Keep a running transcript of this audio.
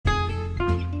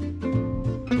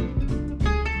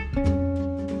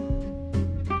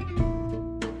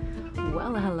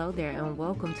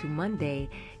welcome to Monday,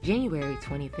 January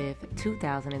 25th,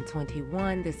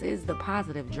 2021. This is the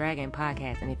Positive Dragon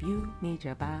Podcast, and if you need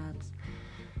your vibes,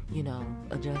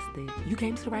 adjusted, you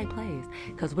came to the right place,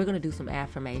 because we're going to do some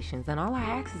affirmations, and all I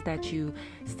ask is that you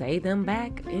say them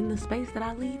back in the space that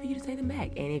I leave you to say them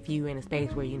back. And if you're in a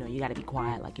space where, you got to be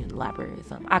quiet, like you're in the library or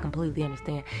something, I completely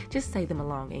understand. Just say them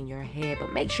along in your head,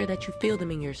 but make sure that you feel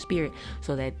them in your spirit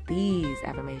so that these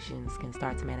affirmations can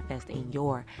start to manifest in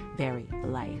your very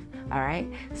life. All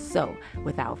right? So,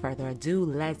 without further ado,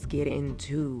 let's get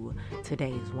into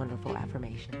today's wonderful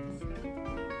affirmations.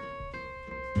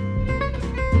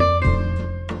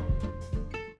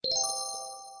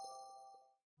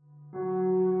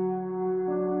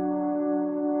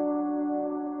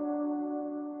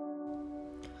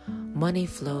 Money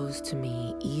flows to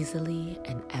me easily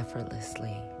and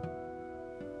effortlessly.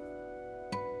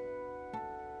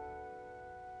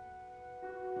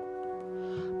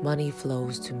 Money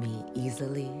flows to me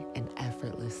easily and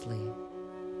effortlessly.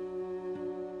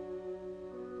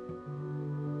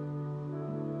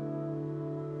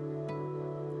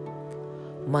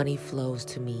 Money flows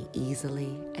to me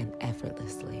easily and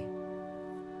effortlessly.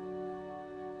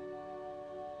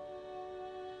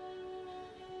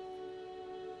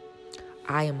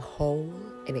 I am whole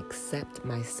and accept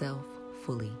myself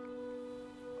fully.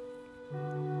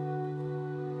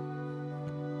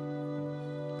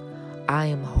 I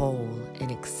am whole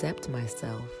and accept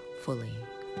myself fully.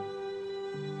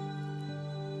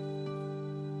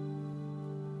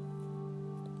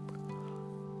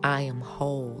 I am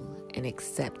whole and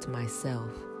accept myself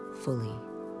fully.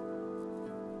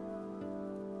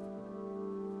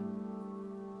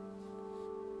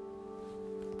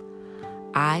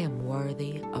 I am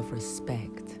worthy of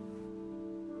respect.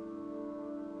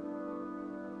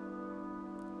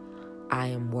 I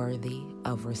am worthy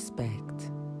of respect.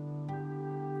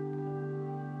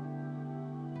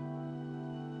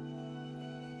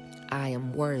 I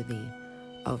am worthy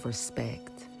of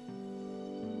respect.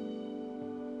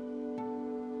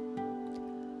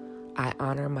 I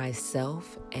honor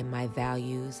myself and my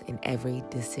values in every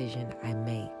decision I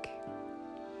make.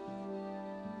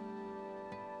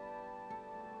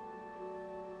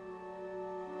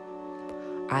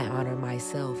 I honor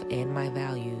myself and my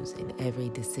values in every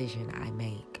decision I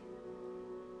make.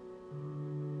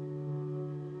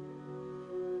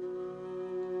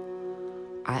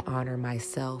 I honor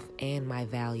myself and my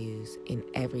values in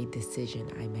every decision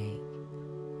I make.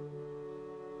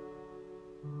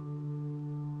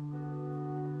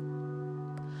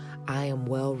 I am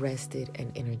well rested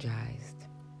and energized.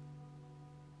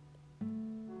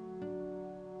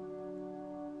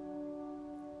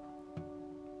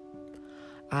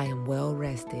 I am well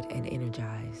rested and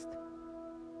energized.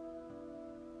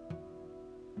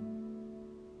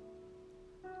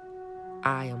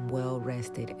 I am well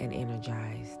rested and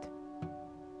energized.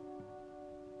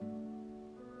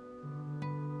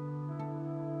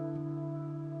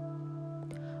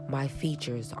 My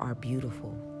features are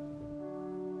beautiful.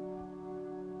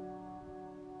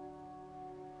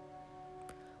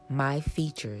 My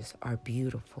features are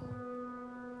beautiful.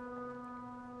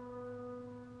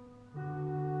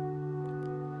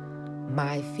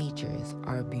 My features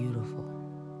are beautiful.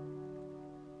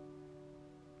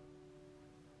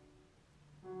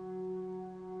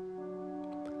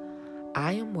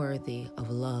 I am worthy of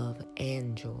love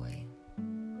and joy.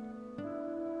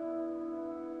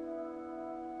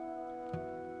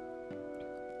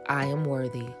 I am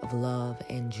worthy of love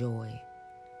and joy.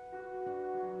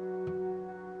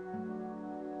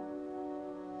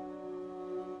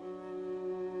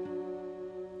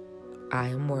 I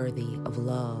am worthy of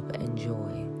love and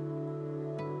joy.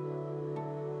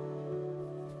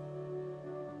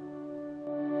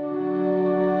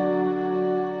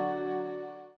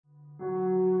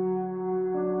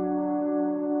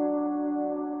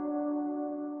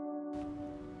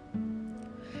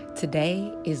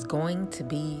 Today is going to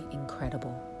be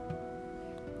incredible.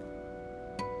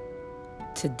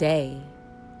 Today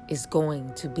is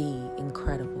going to be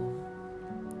incredible.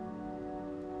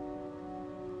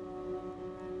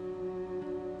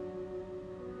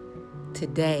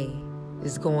 Today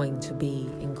is going to be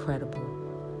incredible.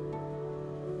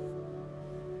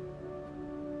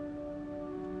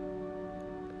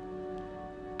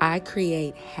 I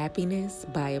create happiness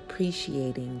by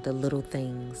appreciating the little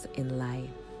things in life.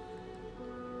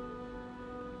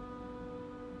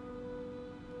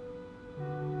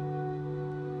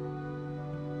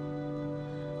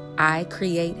 I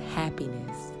create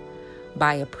happiness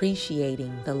by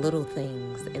appreciating the little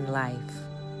things in life.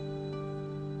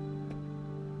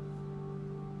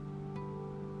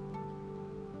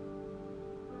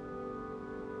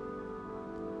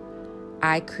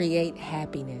 I create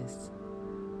happiness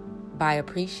by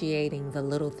appreciating the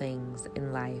little things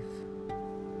in life.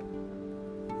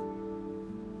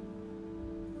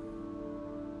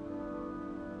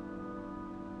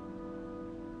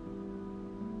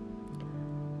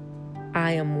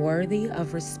 I am worthy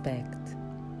of respect.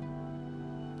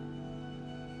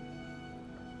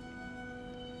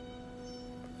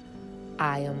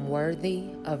 I am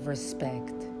worthy of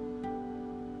respect.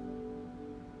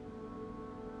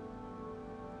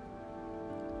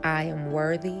 I am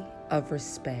worthy of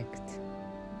respect.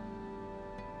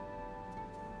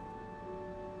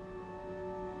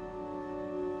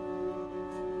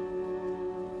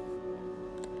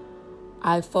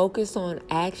 I focus on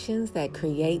actions that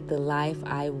create the life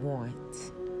I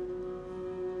want.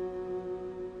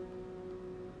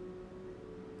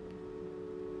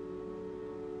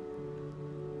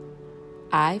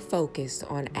 I focus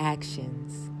on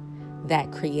actions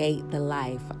that create the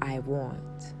life I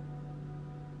want.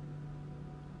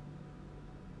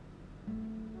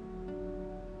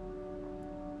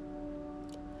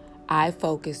 I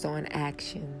focus on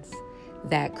actions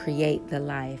that create the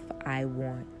life I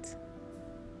want.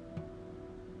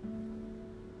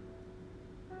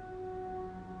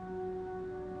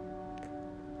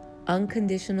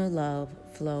 Unconditional love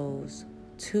flows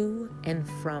to and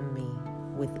from me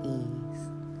with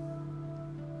ease.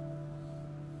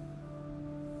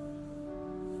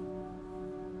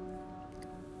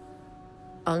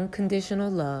 Unconditional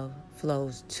love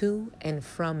flows to and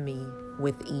from me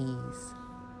with ease.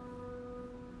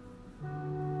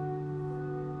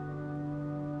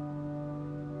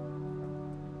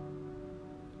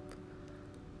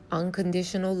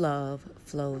 Unconditional love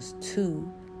flows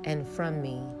to and from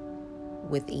me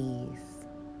with ease.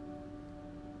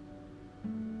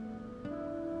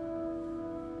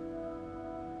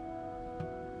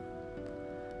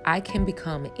 I can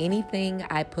become anything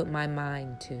I put my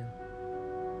mind to.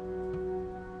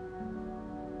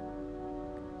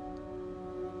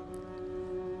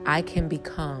 I can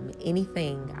become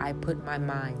anything I put my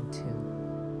mind to.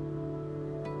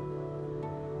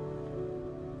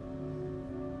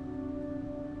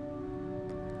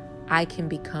 I can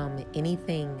become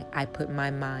anything I put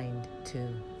my mind to.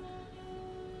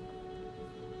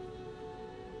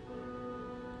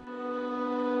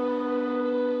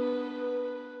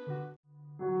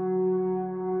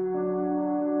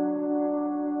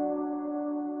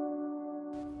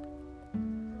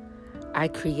 I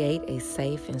create a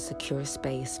safe and secure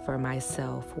space for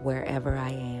myself wherever I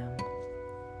am.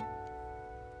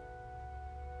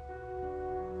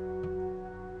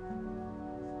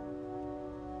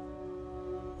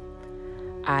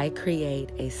 I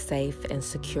create a safe and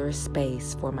secure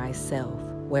space for myself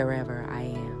wherever I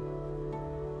am.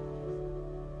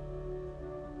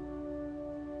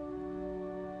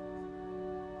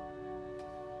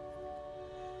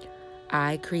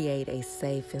 I create a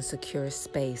safe and secure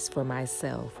space for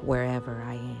myself wherever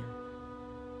I am.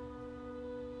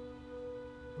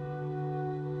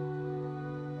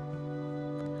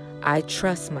 I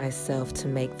trust myself to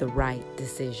make the right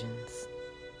decisions.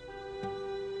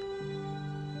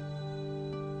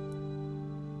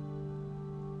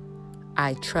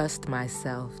 I trust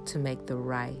myself to make the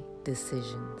right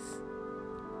decisions.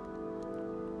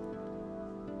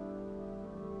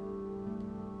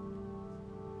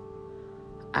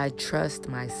 I trust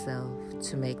myself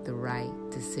to make the right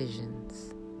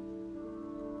decisions.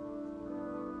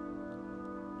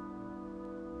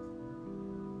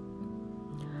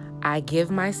 I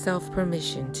give myself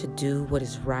permission to do what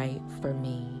is right for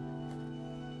me.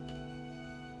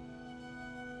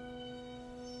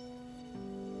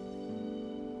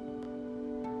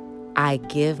 I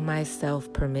give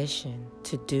myself permission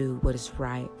to do what is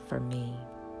right for me.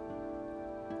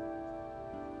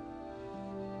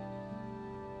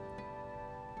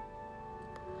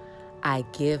 I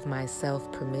give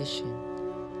myself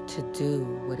permission to do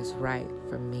what is right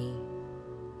for me.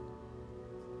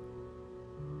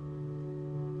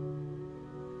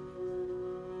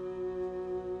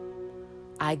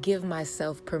 I give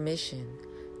myself permission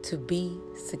to be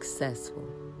successful.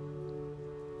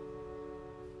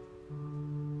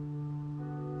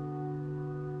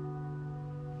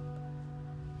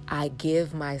 I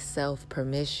give myself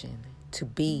permission to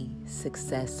be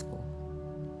successful.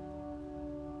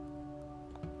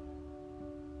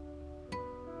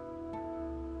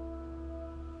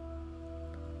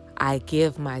 I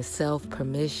give myself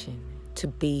permission to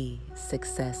be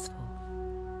successful.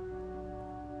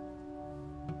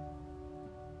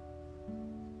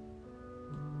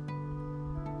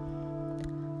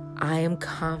 I am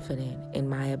confident in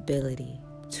my ability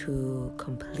to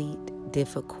complete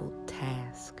difficult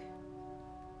tasks.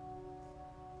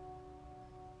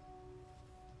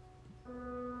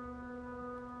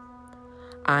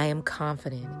 I am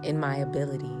confident in my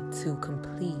ability to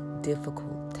complete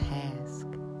difficult tasks.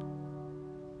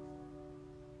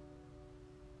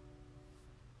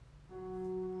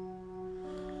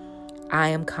 I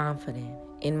am confident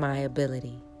in my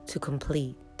ability to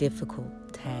complete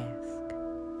difficult tasks.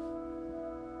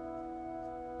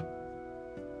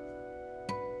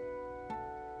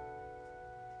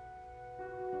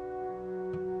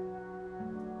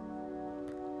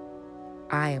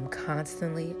 I am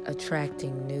constantly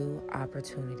attracting new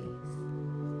opportunities.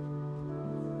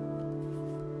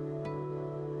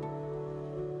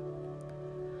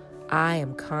 I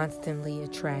am constantly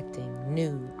attracting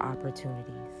new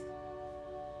opportunities.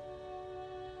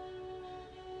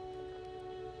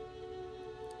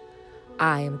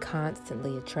 I am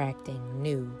constantly attracting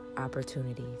new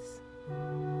opportunities.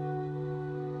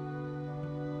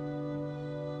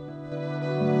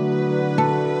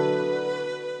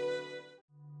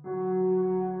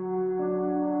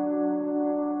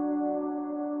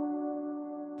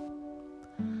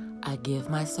 I give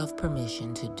myself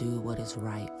permission to do what is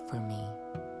right for me.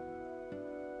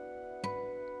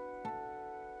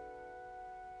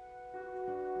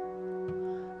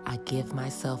 I give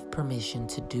myself permission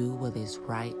to do what is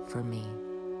right for me.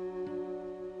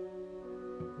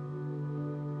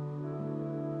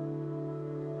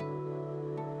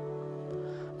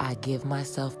 I give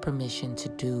myself permission to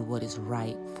do what is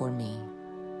right for me.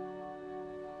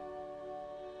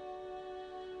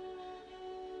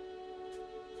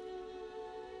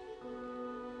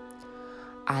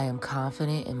 I am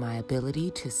confident in my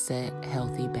ability to set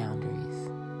healthy boundaries.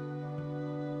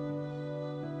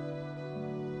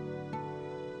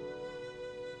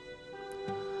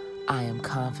 I am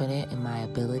confident in my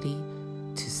ability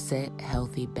to set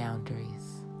healthy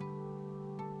boundaries.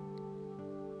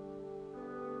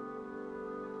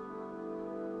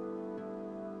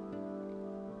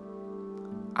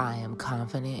 I am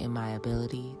confident in my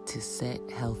ability to set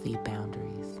healthy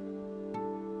boundaries.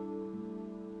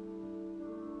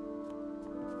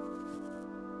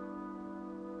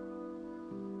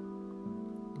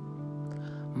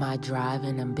 My drive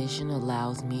and ambition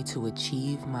allows me to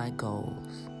achieve my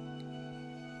goals.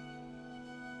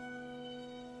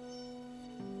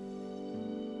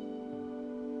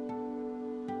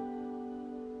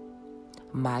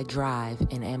 My drive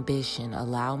and ambition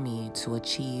allow me to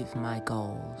achieve my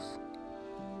goals.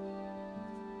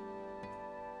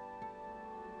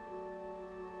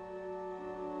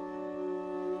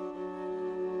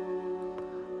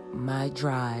 My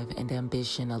drive and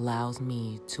ambition allows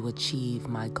me to achieve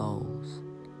my goals.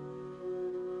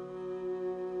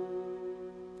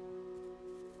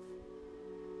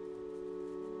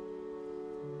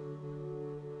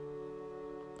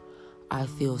 I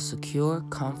feel secure,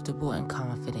 comfortable, and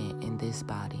confident in this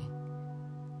body.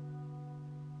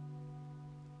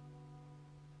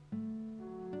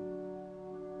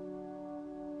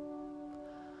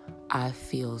 I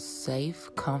feel safe,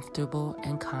 comfortable,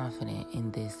 and confident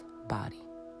in this body.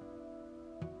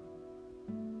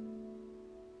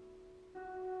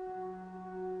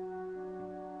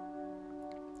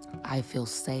 I feel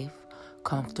safe,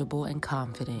 comfortable, and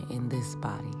confident in this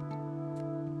body.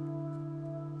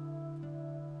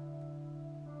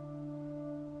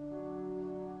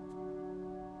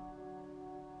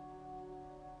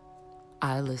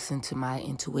 I listen to my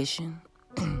intuition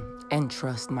and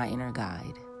trust my inner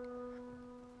guide.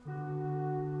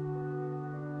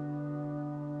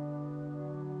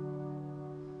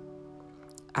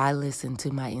 I listen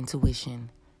to my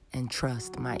intuition and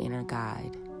trust my inner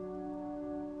guide.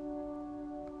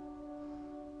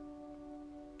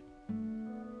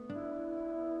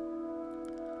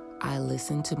 I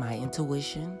listen to my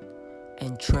intuition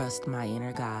and trust my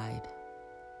inner guide.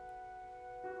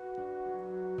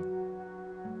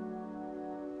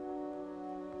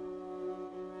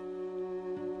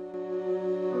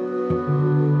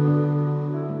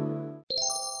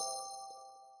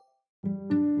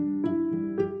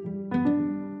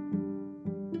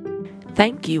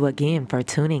 Thank you again for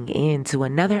tuning in to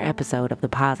another episode of the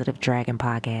Positive Dragon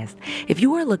Podcast. If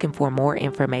you are looking for more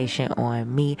information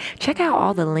on me, check out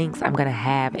all the links I'm going to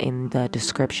have in the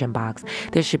description box.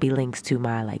 There should be links to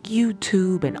my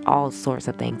YouTube and all sorts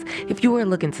of things. If you are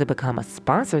looking to become a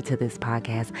sponsor to this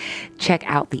podcast, check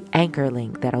out the Anchor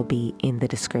link that'll be in the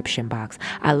description box.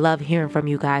 I love hearing from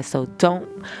you guys, so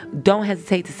don't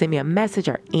hesitate to send me a message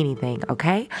or anything,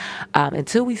 okay?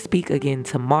 Until we speak again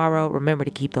tomorrow, remember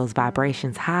to keep those vibrations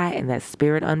high and that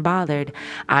spirit unbothered.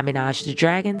 I'm Minaj the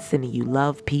Dragon, sending you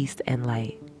love, peace, and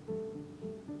light.